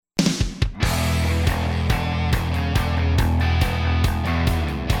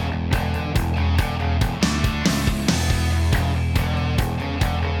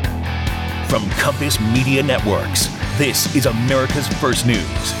Compass Media Networks. This is America's First News.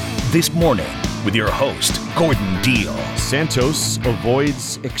 This morning with your host, Gordon Deal. Santos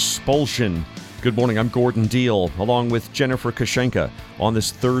avoids expulsion. Good morning, I'm Gordon Deal, along with Jennifer Kashenka on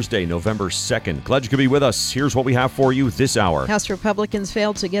this Thursday, November 2nd. Glad you could be with us. Here's what we have for you this hour. House Republicans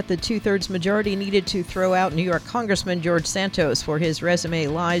failed to get the two-thirds majority needed to throw out New York Congressman George Santos for his resume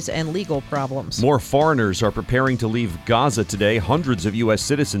lies and legal problems. More foreigners are preparing to leave Gaza today. Hundreds of U.S.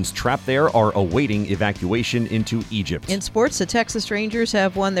 citizens trapped there are awaiting evacuation into Egypt. In sports, the Texas Rangers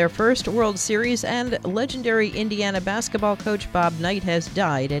have won their first World Series, and legendary Indiana basketball coach Bob Knight has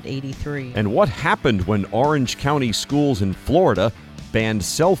died at 83. And what happened when Orange County schools in Florida banned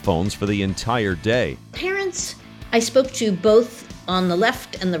cell phones for the entire day? Parents, I spoke to both on the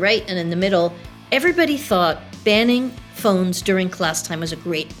left and the right and in the middle. Everybody thought banning phones during class time was a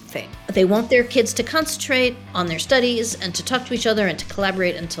great thing. They want their kids to concentrate on their studies and to talk to each other and to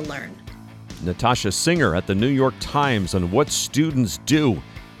collaborate and to learn. Natasha Singer at the New York Times on what students do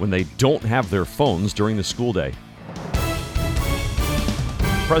when they don't have their phones during the school day.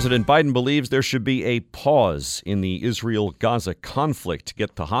 President Biden believes there should be a pause in the Israel-Gaza conflict to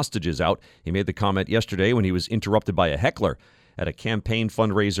get the hostages out. He made the comment yesterday when he was interrupted by a heckler at a campaign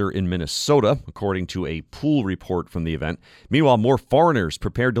fundraiser in Minnesota, according to a pool report from the event. Meanwhile, more foreigners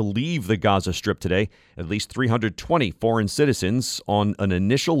prepared to leave the Gaza Strip today. At least 320 foreign citizens on an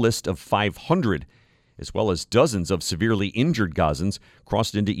initial list of 500, as well as dozens of severely injured Gazans,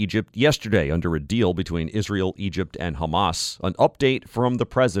 crossed into Egypt yesterday under a deal between Israel, Egypt, and Hamas. An update from the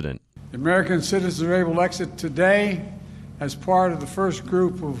president. American citizens are able to exit today as part of the first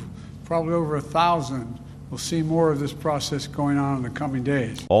group of probably over 1,000. We'll see more of this process going on in the coming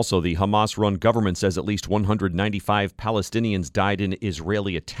days. Also, the Hamas-run government says at least 195 Palestinians died in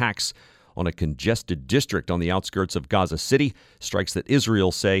Israeli attacks on a congested district on the outskirts of Gaza City. Strikes that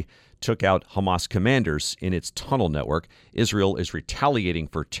Israel say took out Hamas commanders in its tunnel network. Israel is retaliating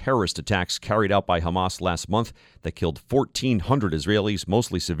for terrorist attacks carried out by Hamas last month that killed 1,400 Israelis,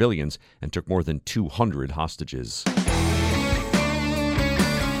 mostly civilians, and took more than 200 hostages.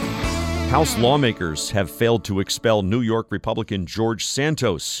 House lawmakers have failed to expel New York Republican George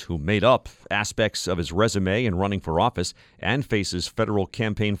Santos, who made up aspects of his resume in running for office and faces federal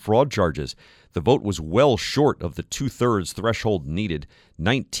campaign fraud charges. The vote was well short of the two-thirds threshold needed.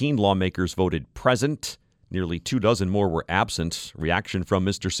 19 lawmakers voted present. Nearly 24 more were absent. Reaction from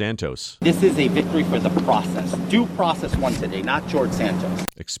Mr. Santos. This is a victory for the process. Due process won today, not George Santos.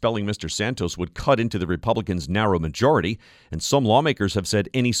 Expelling Mr. Santos would cut into the Republicans' narrow majority, and some lawmakers have said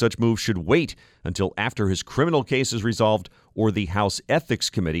any such move should wait until after his criminal case is resolved or the House Ethics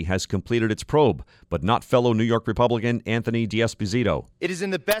Committee has completed its probe, but not fellow New York Republican Anthony D'Esposito. It is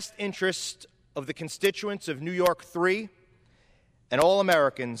in the best interest of the constituents of New York 3 and all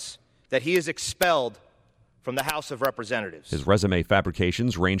Americans that he is expelled from the House of Representatives. His resume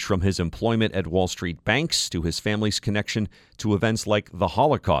fabrications range from his employment at Wall Street banks to his family's connection to events like the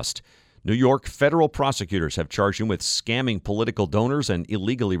Holocaust. New York federal prosecutors have charged him with scamming political donors and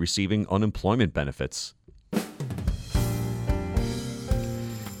illegally receiving unemployment benefits.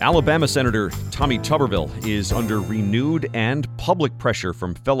 Alabama Senator Tommy Tuberville is under renewed and public pressure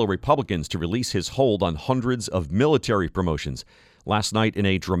from fellow Republicans to release his hold on hundreds of military promotions. Last night, in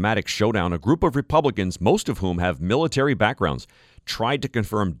a dramatic showdown, a group of Republicans, most of whom have military backgrounds, tried to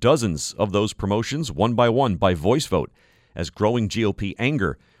confirm dozens of those promotions one by voice vote, as growing GOP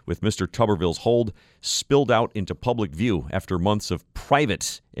anger with Mr. Tuberville's hold spilled out into public view after months of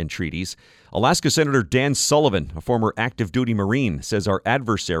private entreaties. Alaska Senator Dan Sullivan, a former active duty Marine, says our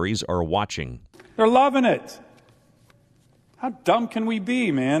adversaries are watching. They're loving it. How dumb can we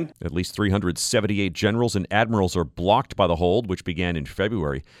be, man? At least 378 generals and admirals are blocked by the hold, which began in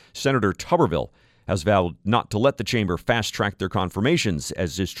February. Senator Tuberville has vowed not to let the chamber fast-track their confirmations,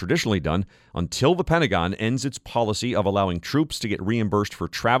 as is traditionally done, until the Pentagon ends its policy of allowing troops to get reimbursed for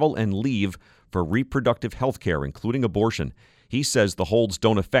travel and leave for reproductive health care, including abortion. He says the holds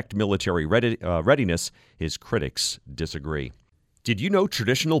don't affect military readiness. His critics disagree. Did you know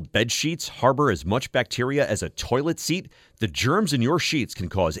traditional bed sheets harbor as much bacteria as a toilet seat? The germs in your sheets can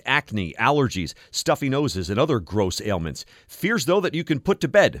cause acne, allergies, stuffy noses, and other gross ailments. Fears, though, that you can put to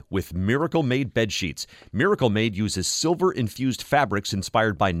bed with Miracle Made bed sheets. Miracle Made uses silver-infused fabrics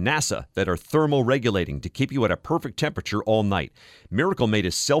inspired by NASA that are thermal-regulating to keep you at a perfect temperature all night. Miracle Made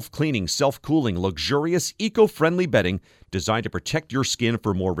is self-cleaning, self-cooling, luxurious, eco-friendly bedding designed to protect your skin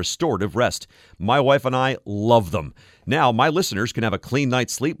for more restorative rest. My wife and I love them. Now, my listeners can have a clean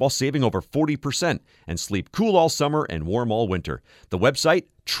night's sleep while saving over 40% and sleep cool all summer and warm all winter. The website,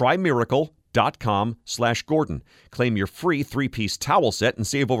 trymiracle.com. Miracle.com/Gordon. Claim your free 3-piece towel set and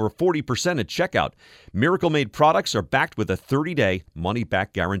save over 40% at checkout. Miracle Made products are backed with a 30-day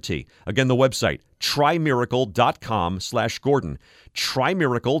money-back guarantee. Again, the website, trymiracle.com/Gordon.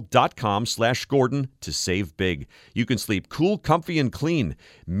 Trymiracle.com/Gordon to save big. You can sleep cool, comfy, and clean.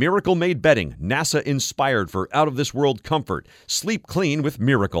 Miracle Made bedding, NASA inspired for out-of-this-world comfort. Sleep clean with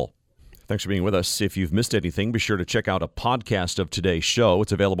Miracle. Thanks for being with us. If you've missed anything, be sure to check out a podcast of today's show.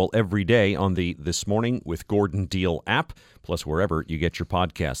 It's available every day on the This Morning with Gordon Deal app, plus wherever you get your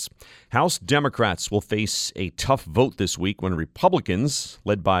podcasts. House Democrats will face a tough vote this week when Republicans,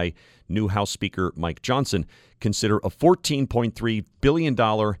 led by new House Speaker Mike Johnson, consider a $14.3 billion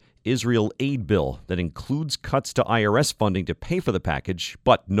Israel aid bill that includes cuts to IRS funding to pay for the package,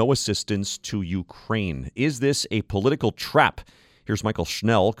 but no assistance to Ukraine. Is this a political trap? Here's Michael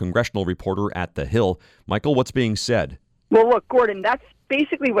Schnell, congressional reporter at The Hill. Michael, what's being said? Well, look, Gordon, that's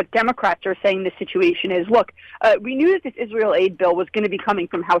basically what Democrats are saying the situation is. Look, we knew that this Israel aid bill was going to be coming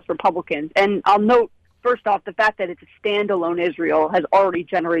from House Republicans. And I'll note, first off, the fact that it's a standalone Israel has already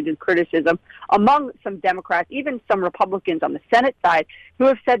generated criticism among some Democrats, even some Republicans on the Senate side, who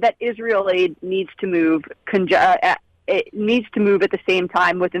have said that Israel aid needs to move it needs to move at the same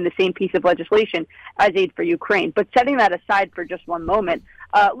time within the same piece of legislation as aid for Ukraine. But setting that aside for just one moment,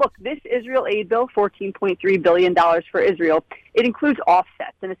 look, this Israel aid bill, $14.3 billion for Israel, it includes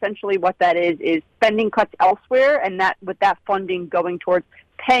offsets. And essentially what that is spending cuts elsewhere, and that with that funding going towards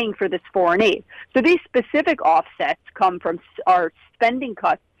paying for this foreign aid. So these specific offsets come from our spending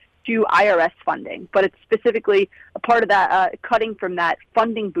cuts to IRS funding, but it's specifically a part of that cutting from that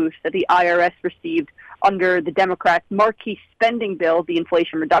funding boost that the IRS received under the Democrats' marquee spending bill, the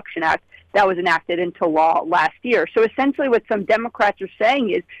Inflation Reduction Act, that was enacted into law last year. So essentially what some Democrats are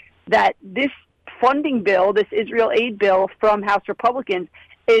saying is that this funding bill, this Israel aid bill from House Republicans,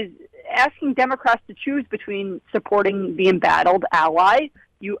 is asking Democrats to choose between supporting the embattled ally,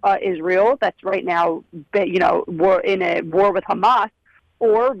 Israel, that's right now, in a war with Hamas,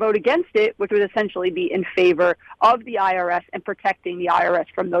 or vote against it, which would essentially be in favor of the IRS and protecting the IRS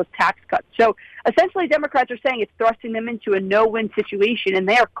from those tax cuts. So essentially Democrats are saying it's thrusting them into a no-win situation, and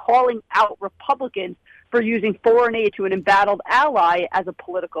they are calling out Republicans for using foreign aid to an embattled ally as a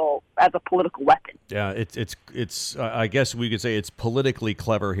political weapon. Yeah, it's I guess we could say it's politically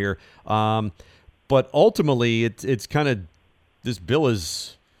clever here. But ultimately it's kind of, this bill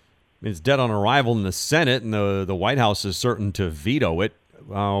is dead on arrival in the Senate, and the White House is certain to veto it.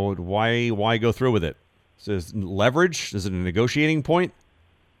 Why go through with it? Is it leverage? Is it a negotiating point?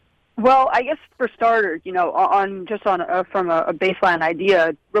 Well, I guess for starters, from a baseline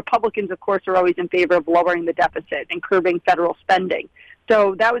idea, Republicans, of course, are always in favor of lowering the deficit and curbing federal spending.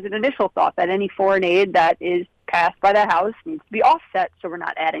 So that was an initial thought, that any foreign aid that is passed by the House needs to be offset, so we're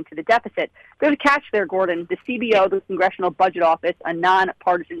not adding to the deficit. There's a catch there, Gordon. The CBO, the Congressional Budget Office, a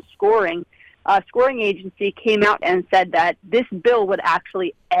nonpartisan scoring agency, came out and said that this bill would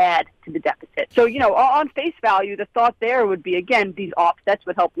actually add to the deficit. So, on face value, the thought there would be, again, these offsets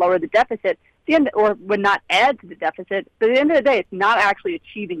would help lower the deficit, or would not add to the deficit. But at the end of the day, it's not actually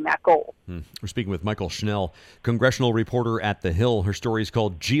achieving that goal. We're speaking with Michael Schnell, congressional reporter at The Hill. Her story is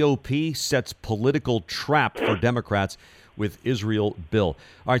called GOP Sets Political Trap for Democrats with Israel Bill.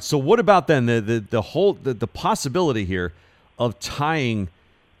 All right, so what about then the possibility here of tying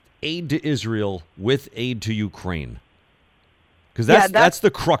aid to Israel with aid to Ukraine? Because that's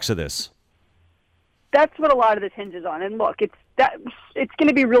the crux of this. That's what a lot of this hinges on. And look, it's going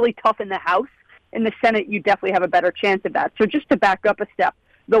to be really tough in the House. In the Senate, you definitely have a better chance of that. So just to back up a step,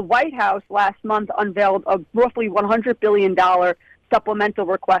 the White House last month unveiled a roughly $100 billion supplemental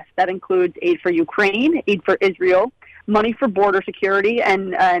request that includes aid for Ukraine, aid for Israel, money for border security,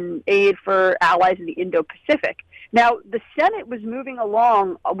 and aid for allies in the Indo-Pacific. Now, the Senate was moving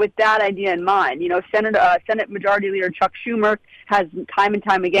along with that idea in mind. Senate Majority Leader Chuck Schumer has time and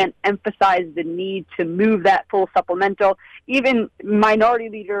time again emphasized the need to move that full supplemental. Even Minority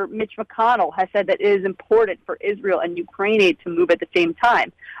Leader Mitch McConnell has said that it is important for Israel and Ukraine aid to move at the same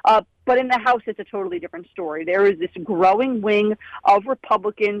time. But in the House, it's a totally different story. There is this growing wing of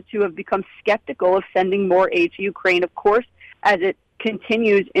Republicans who have become skeptical of sending more aid to Ukraine, of course, as it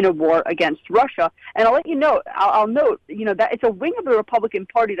continues in a war against Russia. And I'll note, that it's a wing of the Republican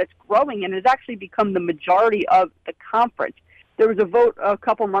Party that's growing and has actually become the majority of the conference. There was a vote a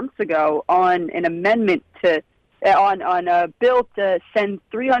couple months ago on an amendment on a bill to send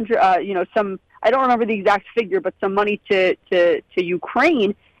 300, I don't remember the exact figure, but some money to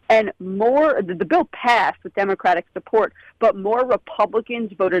Ukraine. And the bill passed with Democratic support, but more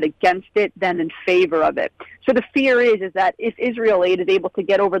Republicans voted against it than in favor of it. So the fear is that if Israel aid is able to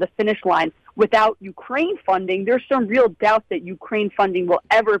get over the finish line without Ukraine funding, there's some real doubt that Ukraine funding will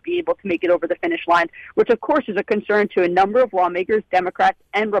ever be able to make it over the finish line, which of course is a concern to a number of lawmakers, Democrats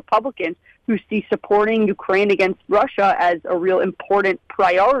and Republicans, who see supporting Ukraine against Russia as a real important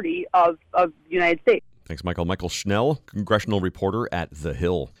priority of the United States. Thanks, Michael. Michael Schnell, congressional reporter at The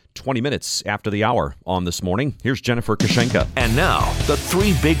Hill. 20 minutes after the hour on This Morning, here's Jennifer Kashenka. And now, the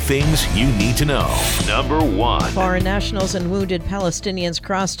three big things you need to know. Number one. Foreign nationals and wounded Palestinians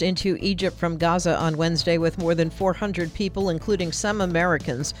crossed into Egypt from Gaza on Wednesday, with more than 400 people, including some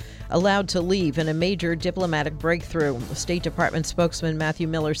Americans, allowed to leave in a major diplomatic breakthrough. State Department spokesman Matthew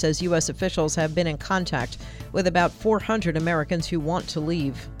Miller says U.S. officials have been in contact with about 400 Americans who want to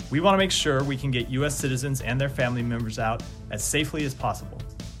leave. We want to make sure we can get U.S. citizens and their family members out as safely as possible.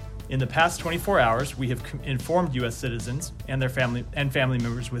 In the past 24 hours, we have informed U.S. citizens and their family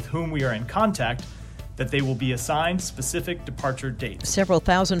members with whom we are in contact that they will be assigned specific departure dates. Several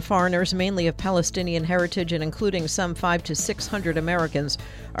thousand foreigners, mainly of Palestinian heritage and including some 500 to 600 Americans,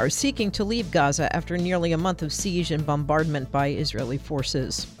 are seeking to leave Gaza after nearly a month of siege and bombardment by Israeli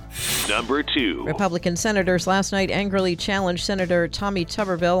forces. Number two. Republican senators last night angrily challenged Senator Tommy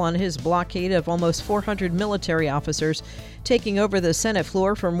Tuberville on his blockade of almost 400 military officers taking over the Senate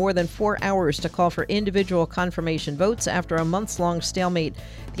floor for more than 4 hours to call for individual confirmation votes after a months-long stalemate.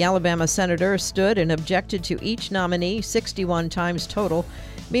 The Alabama senator stood and objected to each nominee 61 times total.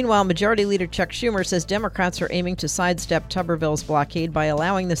 Meanwhile, Majority Leader Chuck Schumer says Democrats are aiming to sidestep Tuberville's blockade by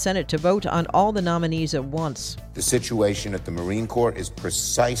allowing the Senate to vote on all the nominees at once. The situation at the Marine Corps is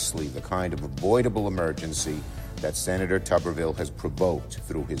precisely the kind of avoidable emergency that Senator Tuberville has provoked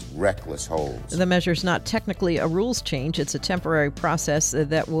through his reckless holds. The measure's not technically a rules change. It's a temporary process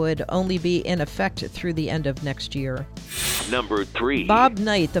that would only be in effect through the end of next year. Number three. Bob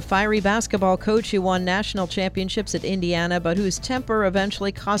Knight, the fiery basketball coach who won national championships at Indiana, but whose temper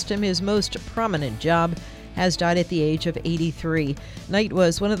eventually cost him his most prominent job, has died at the age of 83. Knight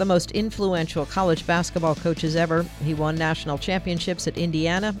was one of the most influential college basketball coaches ever. He won national championships at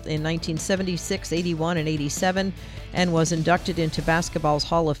Indiana in 1976, 81, and 87, and was inducted into basketball's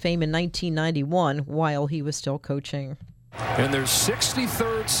Hall of Fame in 1991 while he was still coaching. In their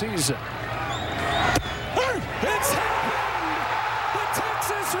 63rd season. It's happened! The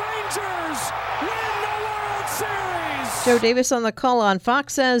Texas Rangers win the World Series! Joe Davis on the call on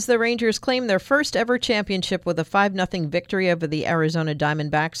Fox says the Rangers claimed their first ever championship with a 5-0 victory over the Arizona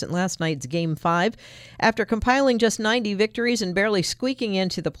Diamondbacks in last night's Game 5. After compiling just 90 victories and barely squeaking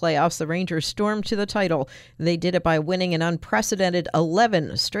into the playoffs, the Rangers stormed to the title. They did it by winning an unprecedented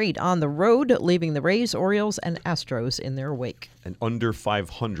 11 straight on the road, leaving the Rays, Orioles, and Astros in their wake. And under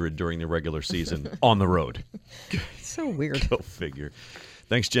 500 during the regular season on the road. So weird. Go figure.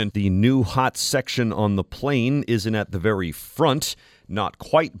 Thanks, Jen. The new hot section on the plane isn't at the very front. Not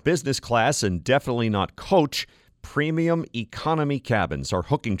quite business class and definitely not coach. Premium economy cabins are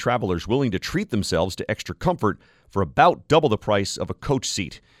hooking travelers willing to treat themselves to extra comfort for about double the price of a coach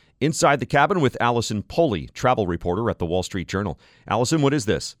seat. Inside the cabin with Allison Poley, travel reporter at the Wall Street Journal. Allison, what is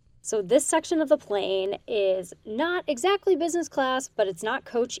this? So this section of the plane is not exactly business class, but it's not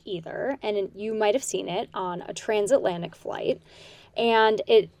coach either. And you might have seen it on a transatlantic flight. And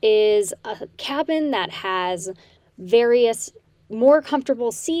it is a cabin that has various more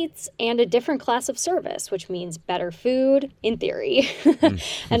comfortable seats and a different class of service, which means better food, in theory,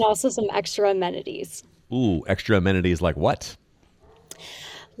 and also some extra amenities. Ooh, extra amenities like what?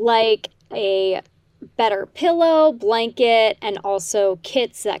 Like a better pillow, blanket, and also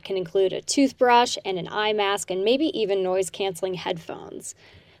kits that can include a toothbrush and an eye mask and maybe even noise-canceling headphones.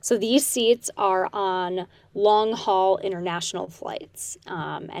 So these seats are on long-haul international flights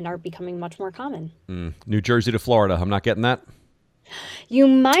and are becoming much more common. New Jersey to Florida. I'm not getting that? You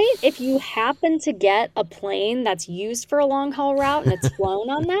might if you happen to get a plane that's used for a long-haul route and it's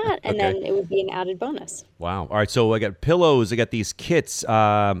flown on that, and then it would be an added bonus. Wow. All right, so I got pillows. I got these kits.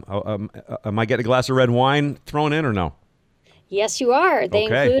 Am I getting a glass of red wine thrown in or no? Yes, you are. They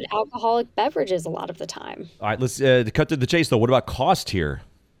include alcoholic beverages a lot of the time. All right, let's cut to the chase, though. What about cost here?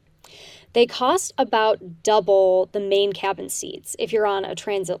 They cost about double the main cabin seats if you're on a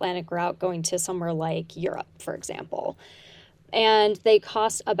transatlantic route going to somewhere like Europe, for example. And they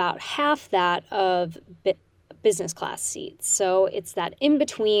cost about half that of business class seats. So it's that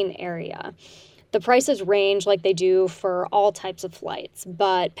in-between area. The prices range like they do for all types of flights,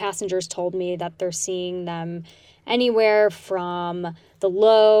 but passengers told me that they're seeing them anywhere from the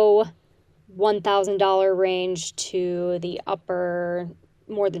low $1,000 range to the upper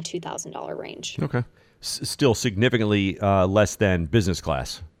more than $2,000 range. Okay. Still significantly less than business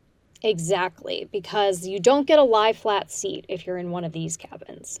class. Exactly, because you don't get a lie flat seat if you're in one of these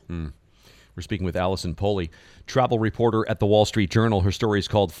cabins. We're speaking with Allison Poley, travel reporter at the Wall Street Journal. Her story is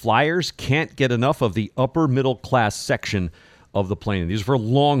called Flyers Can't Get Enough of the Upper Middle Class Section of the Plane. These are for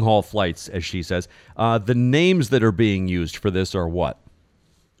long-haul flights, as she says. The names that are being used for this are what?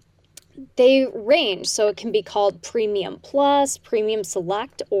 They range, so it can be called Premium Plus, Premium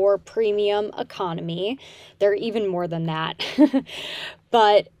Select, or Premium Economy. There are even more than that.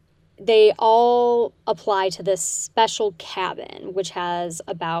 But they all apply to this special cabin, which has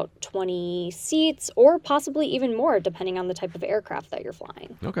about 20 seats or possibly even more, depending on the type of aircraft that you're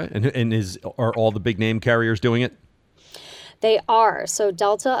flying. Okay. And are all the big name carriers doing it? They are. So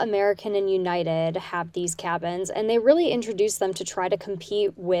Delta, American, and United have these cabins, and they really introduced them to try to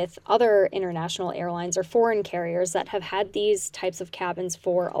compete with other international airlines or foreign carriers that have had these types of cabins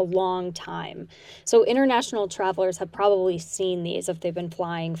for a long time. So international travelers have probably seen these if they've been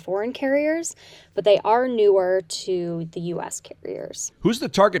flying foreign carriers, but they are newer to the U.S. carriers. Who's the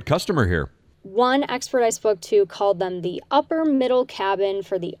target customer here? One expert I spoke to called them the upper middle cabin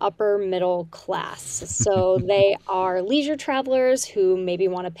for the upper middle class. So they are leisure travelers who maybe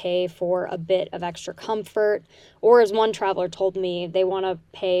want to pay for a bit of extra comfort, or as one traveler told me, they want to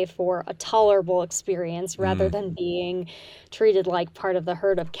pay for a tolerable experience rather than being treated like part of the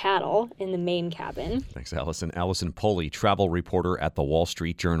herd of cattle in the main cabin. Thanks, Allison. Allison Poley, travel reporter at the Wall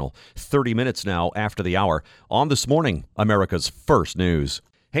Street Journal. 30 minutes now after the hour on This Morning, America's First News.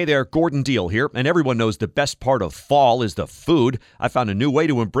 Hey there, Gordon Deal here, and everyone knows the best part of fall is the food. I found a new way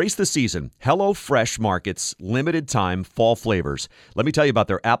to embrace the season. HelloFresh Market's limited time fall flavors. Let me tell you about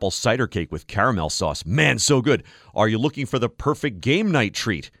their apple cider cake with caramel sauce. Man, so good. Are you looking for the perfect game night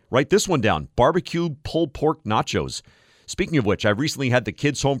treat? Write this one down. Barbecued pulled pork nachos. Speaking of which, I recently had the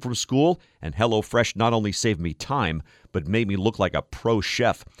kids home from school, and HelloFresh not only saved me time, but made me look like a pro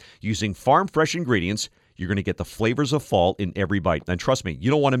chef. Using farm-fresh ingredients, you're going to get the flavors of fall in every bite. And trust me,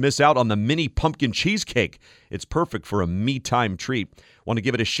 you don't want to miss out on the mini pumpkin cheesecake. It's perfect for a me-time treat. Want to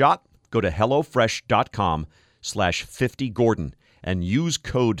give it a shot? Go to HelloFresh.com/50Gordon and use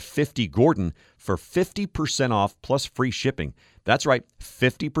code 50Gordon for 50% off plus free shipping. That's right,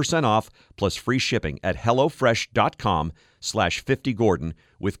 50% off plus free shipping at HelloFresh.com/50Gordon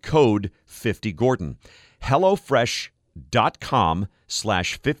with code 50Gordon.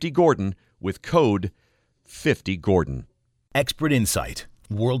 HelloFresh.com/50Gordon with code 50 Gordon. Expert insight,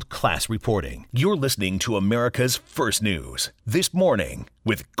 world-class reporting. You're listening to America's First News. This Morning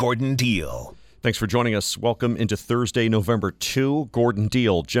with Gordon Deal. Thanks for joining us. Welcome into Thursday, November 2. Gordon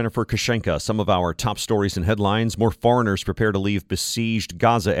Deal, Jennifer Kashenka, some of our top stories and headlines. More foreigners prepare to leave besieged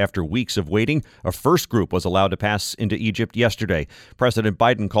Gaza after weeks of waiting. A first group was allowed to pass into Egypt yesterday. President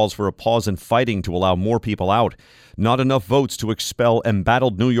Biden calls for a pause in fighting to allow more people out. Not enough votes to expel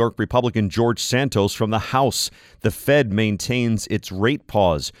embattled New York Republican George Santos from the House. The Fed maintains its rate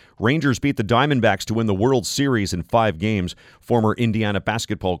pause. Rangers beat the Diamondbacks to win the World Series in 5 games. Former Indiana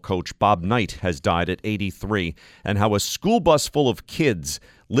basketball coach Bob Knight has died at 83. And how a school bus full of kids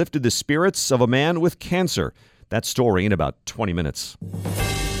lifted the spirits of a man with cancer. That story in about 20 minutes.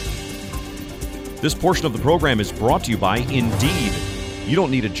 This portion of the program is brought to you by Indeed. You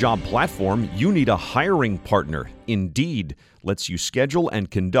don't need a job platform, you need a hiring partner. Indeed lets you schedule and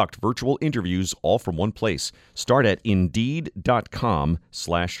conduct virtual interviews all from one place. Start at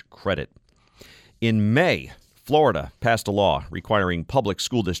Indeed.com/credit. In May, Florida passed a law requiring public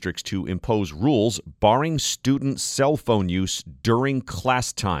school districts to impose rules barring student cell phone use during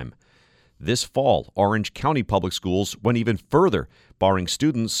class time. This fall, Orange County Public Schools went even further, barring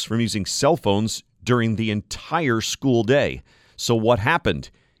students from using cell phones during the entire school day. So what happened?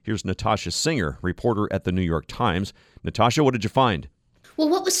 Here's Natasha Singer, reporter at the New York Times. Natasha, what did you find? Well,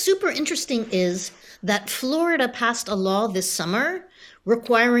 what was super interesting is that Florida passed a law this summer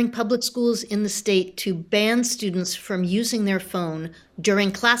requiring public schools in the state to ban students from using their phone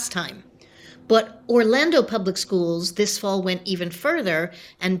during class time. But Orlando Public Schools this fall went even further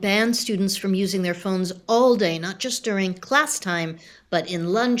and banned students from using their phones all day, not just during class time, but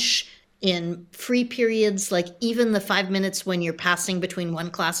in lunch, in free periods, like even the 5 minutes when you're passing between one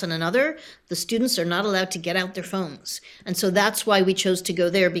class and another, the students are not allowed to get out their phones. And so that's why we chose to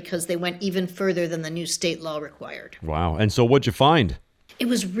go there, because they went even further than the new state law required. Wow. And so what'd you find? It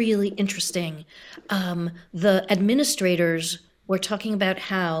was really interesting. The administrators were talking about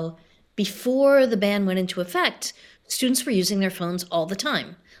how before the ban went into effect, students were using their phones all the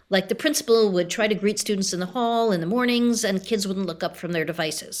time. Like the principal would try to greet students in the hall in the mornings and kids wouldn't look up from their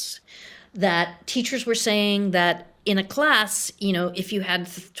devices. That teachers were saying that in a class, if you had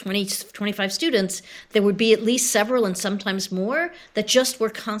 20, 25 students, there would be at least several and sometimes more that just were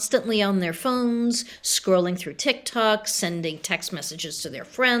constantly on their phones, scrolling through TikTok, sending text messages to their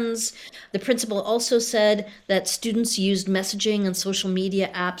friends. The principal also said that students used messaging and social media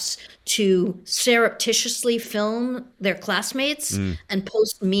apps to surreptitiously film their classmates and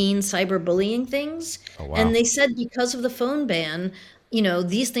post mean cyberbullying things. Oh, wow. And they said because of the phone ban,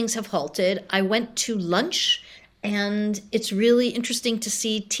 these things have halted. I went to lunch, and it's really interesting to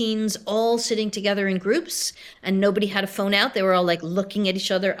see teens all sitting together in groups, and nobody had a phone out. They were all like looking at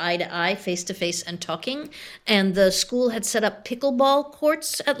each other eye to eye, face to face, and talking. And the school had set up pickleball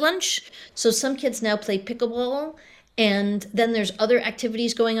courts at lunch. So some kids now play pickleball. And then there's other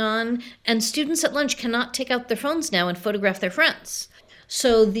activities going on. And students at lunch cannot take out their phones now and photograph their friends.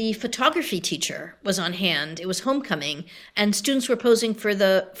 So the photography teacher was on hand. It was homecoming. And students were posing for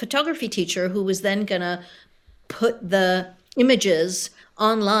the photography teacher, who was then going to put the images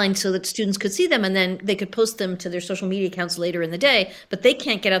online so that students could see them, and then they could post them to their social media accounts later in the day, but they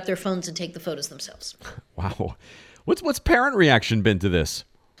can't get out their phones and take the photos themselves. Wow. What's parent reaction been to this?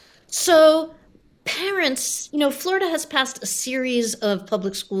 So parents, Florida has passed a series of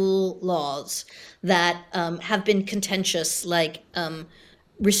public school laws that have been contentious, like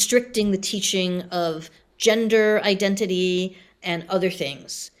restricting the teaching of gender identity and other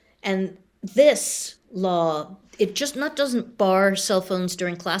things. And this law, it just doesn't bar cell phones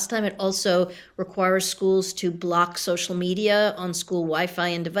during class time. It also requires schools to block social media on school Wi-Fi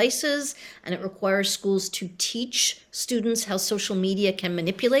and devices, and it requires schools to teach students how social media can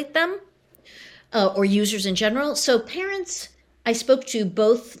manipulate them, or users in general. So parents, I spoke to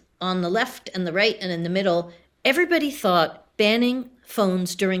both on the left and the right and in the middle, everybody thought banning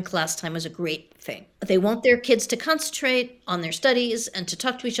phones during class time was a great thing. They want their kids to concentrate on their studies and to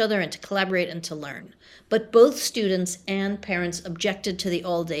talk to each other and to collaborate and to learn. But both students and parents objected to the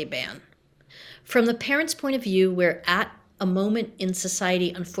all-day ban. From the parents' point of view, we're at a moment in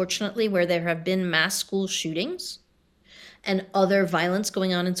society, unfortunately, where there have been mass school shootings and other violence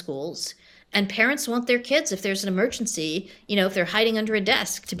going on in schools. And parents want their kids, if there's an emergency, if they're hiding under a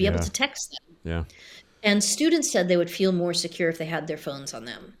desk, to be able to text them. Yeah. And students said they would feel more secure if they had their phones on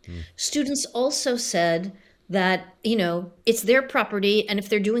them. Students also said that, it's their property, and if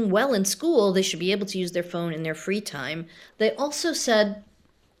they're doing well in school, they should be able to use their phone in their free time. They also said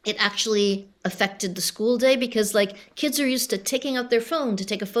it actually affected the school day because, kids are used to taking out their phone to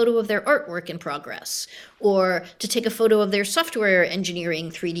take a photo of their artwork in progress, or to take a photo of their software engineering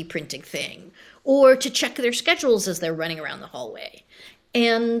 3D printing thing, or to check their schedules as they're running around the hallway.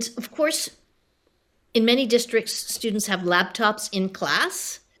 And, of course, in many districts, students have laptops in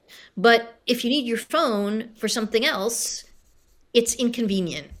class, but if you need your phone for something else, it's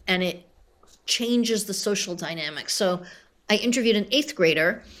inconvenient and it changes the social dynamics. So I interviewed an 8th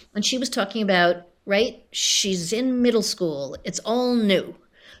grader, and she was talking about, she's in middle school. It's all new.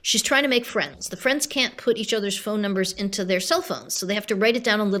 She's trying to make friends. The friends can't put each other's phone numbers into their cell phones, so they have to write it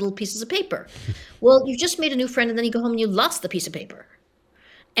down on little pieces of paper. Well, you just made a new friend, and then you go home and you lost the piece of paper.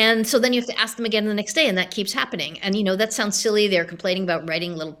 And so then you have to ask them again the next day, and that keeps happening. And, that sounds silly. They're complaining about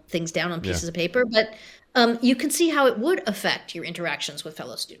writing little things down on pieces of paper, but you can see how it would affect your interactions with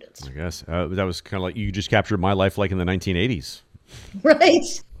fellow students. I guess. That was kind of like you just captured my life like in the 1980s.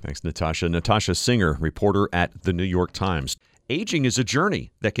 Right. Thanks, Natasha. Natasha Singer, reporter at The New York Times. Aging is a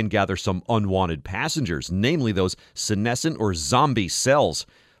journey that can gather some unwanted passengers, namely those senescent or zombie cells.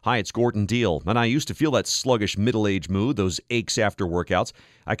 Hi, it's Gordon Deal, and I used to feel that sluggish middle-age mood, those aches after workouts.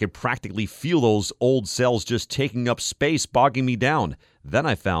 I could practically feel those old cells just taking up space, bogging me down. Then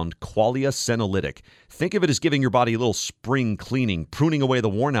I found Qualia Senolytic. Think of it as giving your body a little spring cleaning, pruning away the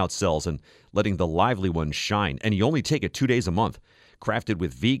worn-out cells and letting the lively ones shine. And you only take it 2 days a month. Crafted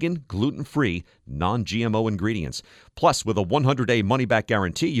with vegan, gluten-free, non-GMO ingredients. Plus, with a 100-day money-back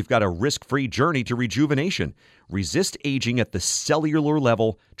guarantee, you've got a risk-free journey to rejuvenation. Resist aging at the cellular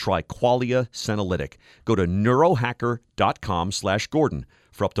level. Try Qualia Senolytic. Go to neurohacker.com/Gordon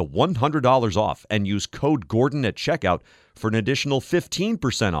for up to $100 off and use code Gordon at checkout for an additional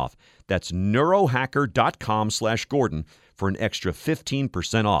 15% off. That's neurohacker.com/Gordon for an extra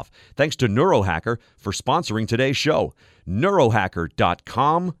 15% off. Thanks to Neurohacker for sponsoring today's show.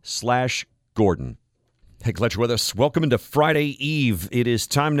 Neurohacker.com/Gordon. Hey, glad you're with us. Welcome into Friday Eve. It is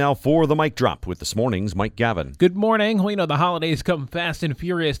time now for the Mic Drop with this morning's Mike Gavin. Good morning. We know the holidays come fast and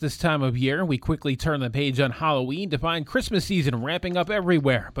furious this time of year. We quickly turn the page on Halloween to find Christmas season ramping up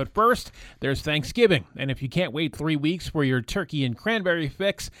everywhere. But first, there's Thanksgiving. And if you can't wait 3 weeks for your turkey and cranberry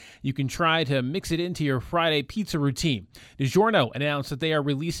fix, you can try to mix it into your Friday pizza routine. DiGiorno announced that they are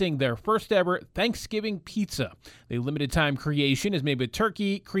releasing their first ever Thanksgiving pizza. The limited time creation is made with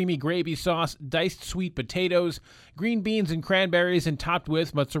turkey, creamy gravy sauce, diced sweet potatoes, green beans and cranberries, and topped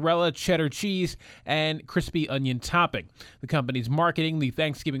with mozzarella, cheddar cheese, and crispy onion topping. The company's marketing the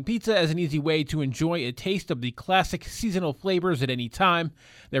Thanksgiving pizza as an easy way to enjoy a taste of the classic seasonal flavors at any time.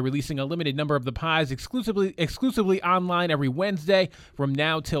 They're releasing a limited number of the pies exclusively online every Wednesday from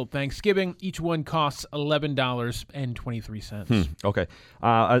now till Thanksgiving. Each one costs $11.23. Okay.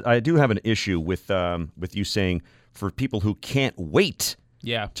 I do have an issue with you saying for people who can't wait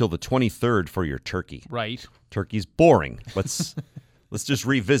till the 23rd for your turkey. Right. Turkey's boring. Let's just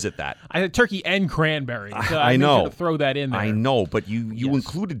revisit that. I had turkey and cranberry. So I know. Sure to throw that in there. I know, but you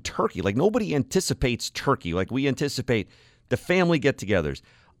included turkey. Like, nobody anticipates turkey. Like, we anticipate the family get-togethers,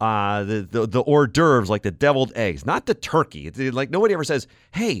 the hors d'oeuvres, like the deviled eggs, not the turkey. Like, nobody ever says,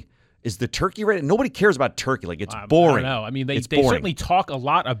 hey, is the turkey ready? Nobody cares about turkey. Like, it's boring. I don't know. I mean, they boring. certainly talk a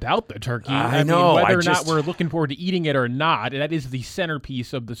lot about the turkey. I know. Mean, whether or not we're looking forward to eating it or not, that is the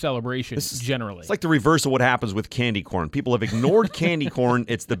centerpiece of the celebration generally. It's like the reverse of what happens with candy corn. People have ignored candy corn.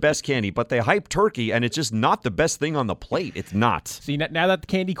 It's the best candy, but they hype turkey, and it's just not the best thing on the plate. It's not. See, now that the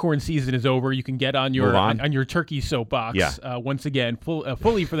candy corn season is over, you can get on your turkey soapbox once again,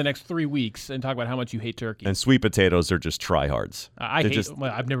 fully for the next 3 weeks, and talk about how much you hate turkey. And sweet potatoes are just tryhards.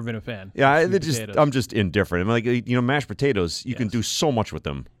 I've never been a fan. Yeah, I'm just indifferent. I'm like, mashed potatoes, you can do so much with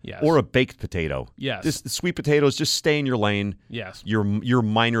them. Yes. Or a baked potato. Yes. Just sweet potatoes, just stay in your lane. Yes. You're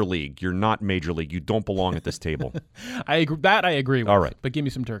minor league. You're not major league. You don't belong at this table. I agree with. All right. But give me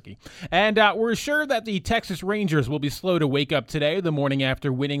some turkey. And we're sure that the Texas Rangers will be slow to wake up today, the morning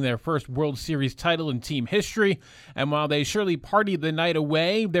after winning their first World Series title in team history. And while they surely partied the night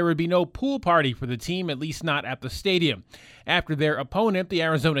away, there would be no pool party for the team, at least not at the stadium. After their opponent, the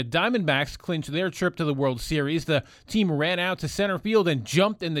Arizona Diamondbacks, clinched their trip to the World Series, the team ran out to center field and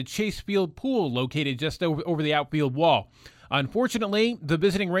jumped in the Chase Field pool located just over the outfield wall. Unfortunately, the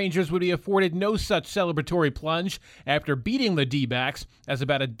visiting Rangers would be afforded no such celebratory plunge after beating the D-backs, as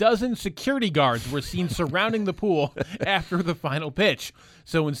about a dozen security guards were seen surrounding the pool after the final pitch.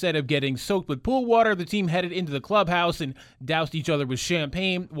 So instead of getting soaked with pool water, the team headed into the clubhouse and doused each other with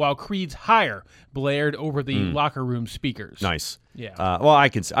champagne while Creed's Higher blared over the locker room speakers. Nice. Yeah. Well,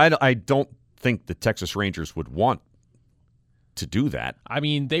 I don't think the Texas Rangers would want to do that. I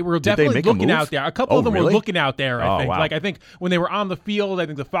mean, they were definitely looking out there. A couple of them were looking out there, I think. Wow. Like, I think when they were on the field, I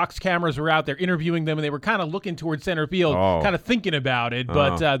think the Fox cameras were out there interviewing them, and they were kind of looking towards center field, kind of thinking about it.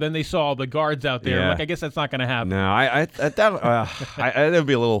 But then they saw all the guards out there. Yeah. Like, I guess that's not going to happen. No, that would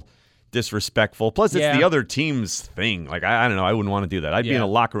be a little disrespectful. Plus, it's the other team's thing. Like, I don't know. I wouldn't want to do that. I'd be in a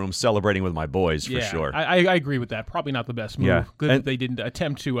locker room celebrating with my boys for sure. I agree with that. Probably not the best move. Yeah. Good that they didn't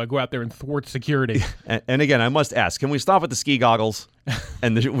attempt to go out there and thwart security. And again, I must ask, can we stop at the ski goggles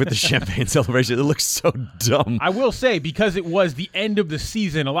and with the champagne celebration? It looks so dumb. I will say, because it was the end of the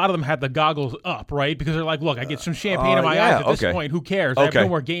season, a lot of them had the goggles up, right? Because they're like, look, I get some champagne in my eyes at this point. Who cares? I have no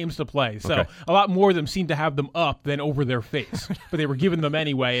more games to play. So a lot more of them seemed to have them up than over their face. But they were giving them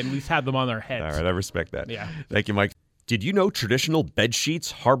anyway, and at least had them on their heads. All right, I respect that. Yeah. Thank you, Mike. Did you know traditional bed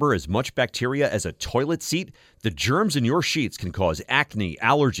sheets harbor as much bacteria as a toilet seat? The germs in your sheets can cause acne,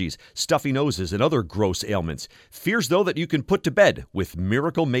 allergies, stuffy noses, and other gross ailments. Fears, though, that you can put to bed with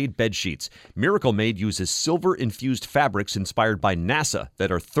Miracle Made bed sheets. Miracle Made uses silver-infused fabrics inspired by NASA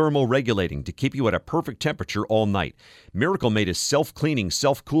that are thermoregulating to keep you at a perfect temperature all night. Miracle Made is self-cleaning,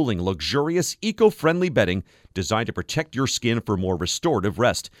 self-cooling, luxurious, eco-friendly bedding designed to protect your skin for more restorative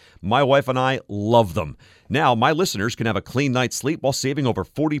rest. My wife and I love them. Now, my listeners can have a clean night's sleep while saving over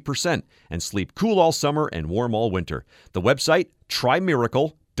 40% and sleep cool all summer and warm all winter. The website,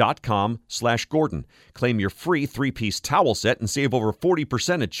 trymiracle.com/Gordon. Claim your free 3-piece towel set and save over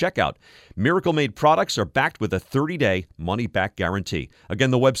 40% at checkout. Miracle Made products are backed with a 30-day money-back guarantee.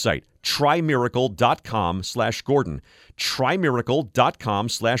 Again, the website, trymiracle.com/Gordon.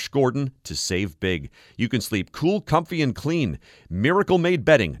 trymiracle.com/Gordon to save big. You can sleep cool, comfy, and clean. Miracle Made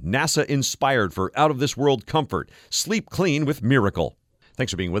bedding, NASA inspired for out-of-this-world comfort. Sleep clean with Miracle.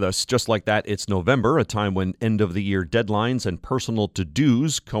 Thanks for being with us. Just like that, it's November, a time when end-of-the-year deadlines and personal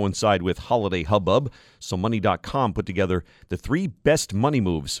to-dos coincide with holiday hubbub. So Money.com put together the 3 best money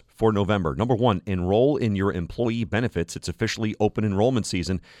moves for November. Number 1, enroll in your employee benefits. It's officially open enrollment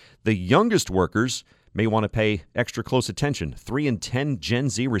season. The youngest workers may want to pay extra close attention. 3 in 10 Gen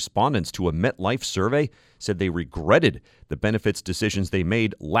Z respondents to a MetLife survey said they regretted the benefits decisions they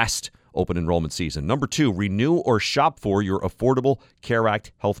made last open enrollment season. Number 2, renew or shop for your Affordable Care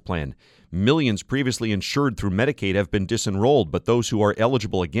Act health plan. Millions previously insured through Medicaid have been disenrolled, but those who are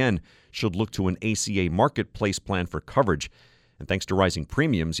eligible again should look to an ACA marketplace plan for coverage. And thanks to rising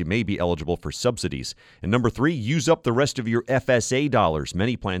premiums, you may be eligible for subsidies. And number 3, use up the rest of your FSA dollars.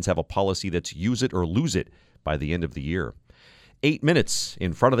 Many plans have a policy that's use it or lose it by the end of the year. 8 minutes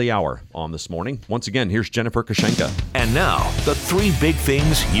in front of the hour on This Morning. Once again, here's Jennifer Kushenka. And now, the 3 big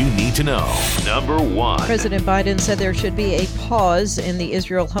things you need to know. Number 1. President Biden said there should be a pause in the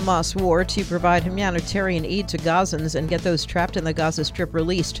Israel-Hamas war to provide humanitarian aid to Gazans and get those trapped in the Gaza Strip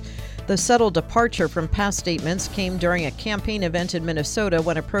released. The subtle departure from past statements came during a campaign event in Minnesota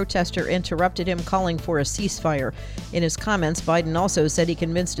when a protester interrupted him calling for a ceasefire. In his comments, Biden also said he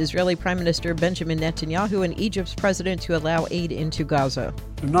convinced Israeli Prime Minister Benjamin Netanyahu and Egypt's president to allow aid into Gaza.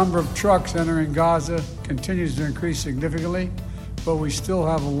 The number of trucks entering Gaza continues to increase significantly, but we still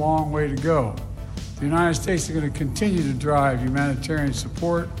have a long way to go. The United States is going to continue to drive humanitarian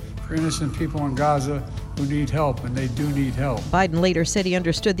support for innocent people in Gaza who need help, and they do need help. Biden later said he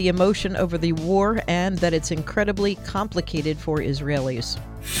understood the emotion over the war and that it's incredibly complicated for Israelis.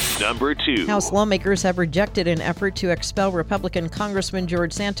 Number 2. House lawmakers have rejected an effort to expel Republican Congressman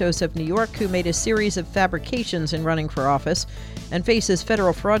George Santos of New York, who made a series of fabrications in running for office and faces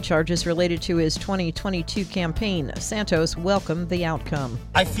federal fraud charges related to his 2022 campaign. Santos welcomed the outcome.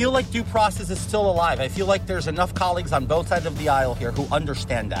 I feel like due process is still alive. I feel like there's enough colleagues on both sides of the aisle here who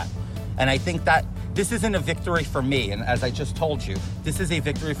understand that. And I think that this isn't a victory for me, and as I just told you, this is a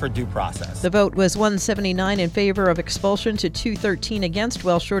victory for due process. The vote was 179 in favor of expulsion to 213 against,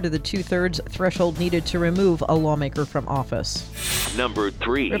 well short of the 2/3 threshold needed to remove a lawmaker from office. Number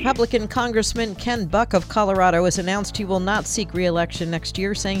 3. Republican Congressman Ken Buck of Colorado has announced he will not seek re-election next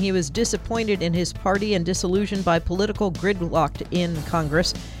year, saying he was disappointed in his party and disillusioned by political gridlock in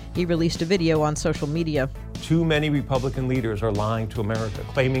Congress. He released a video on social media. Too many Republican leaders are lying to America,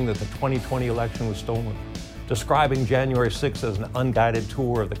 claiming that the 2020 election was stolen, describing January 6th as an unguided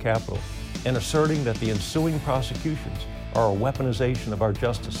tour of the Capitol, and asserting that the ensuing prosecutions are a weaponization of our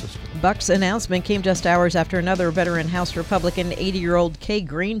justice system. Buck's announcement came just hours after another veteran House Republican, 80-year-old Kay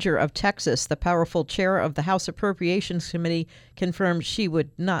Granger of Texas, the powerful chair of the House Appropriations Committee, confirmed she would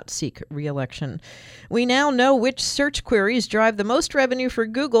not seek re-election. We now know which search queries drive the most revenue for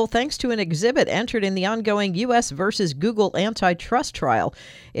Google thanks to an exhibit entered in the ongoing U.S. versus Google antitrust trial.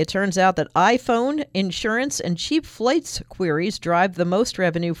 It turns out that iPhone, insurance, and cheap flights queries drive the most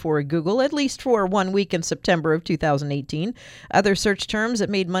revenue for Google, at least for 1 week in September of 2018. Other search terms that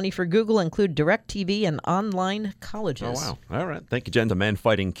made money for Google include DirecTV and online colleges. Oh, wow. All right. Thank you, Jen. A man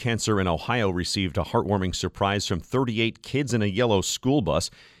fighting cancer in Ohio received a heartwarming surprise from 38 kids in a yellow school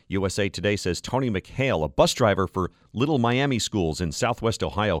bus. USA Today says Tony McHale, a bus driver for Little Miami schools in southwest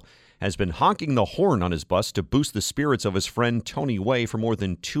Ohio, has been honking the horn on his bus to boost the spirits of his friend Tony Way for more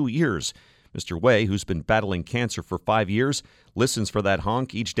than 2 years. Mr. Way, who's been battling cancer for 5 years, listens for that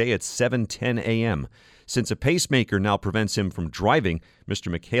honk each day at 7:10 a.m. Since a pacemaker now prevents him from driving,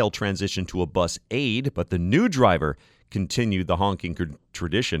 Mr. McHale transitioned to a bus aide, but the new driver continued the honking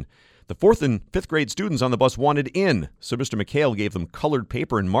tradition. The 4th and 5th grade students on the bus wanted in, so Mr. McHale gave them colored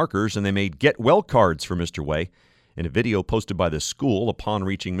paper and markers, and they made Get Well cards for Mr. Way. In a video posted by the school upon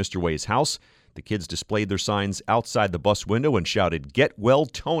reaching Mr. Way's house, the kids displayed their signs outside the bus window and shouted, "Get Well,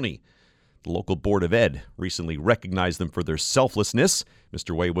 Tony." The local Board of Ed recently recognized them for their selflessness.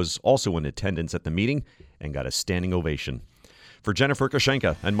 Mr. Way was also in attendance at the meeting and got a standing ovation. For Jennifer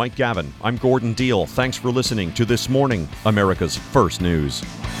Kushenka and Mike Gavin, I'm Gordon Deal. Thanks for listening to This Morning, America's First News.